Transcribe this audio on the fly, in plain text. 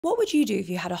What would you do if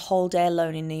you had a whole day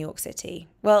alone in New York City?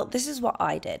 Well, this is what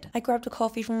I did. I grabbed a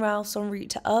coffee from Ralph's en route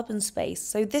to Urban Space.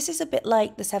 So this is a bit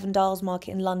like the Seven Dials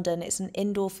Market in London. It's an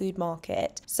indoor food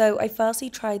market. So I firstly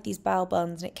tried these bao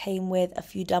buns and it came with a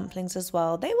few dumplings as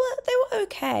well. They were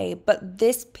okay, but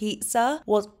this pizza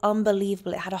was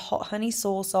unbelievable. It had a hot honey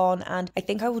sauce on and I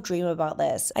think I will dream about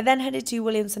this. I then headed to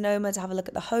Williams-Sonoma to have a look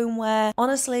at the homeware.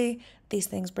 Honestly, these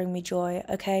things bring me joy,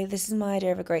 okay? This is my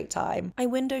idea of a great time. I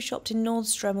window shopped in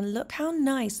Nordstrom and look how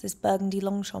nice this burgundy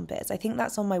Longchamp is. I think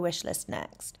that's on my wish list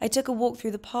next. I took a walk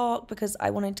through the park because I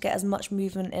wanted to get as much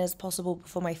movement in as possible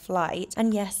before my flight.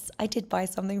 And yes, I did buy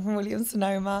something from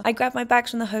Williams-Sonoma. I grabbed my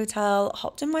bags from the hotel,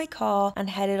 hopped in my car and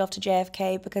headed off to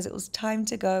JFK because it was time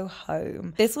to go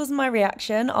home. This was my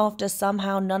reaction after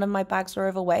somehow none of my bags were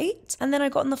overweight. And then I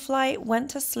got on the flight,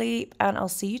 went to sleep, and I'll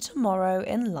see you tomorrow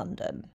in London.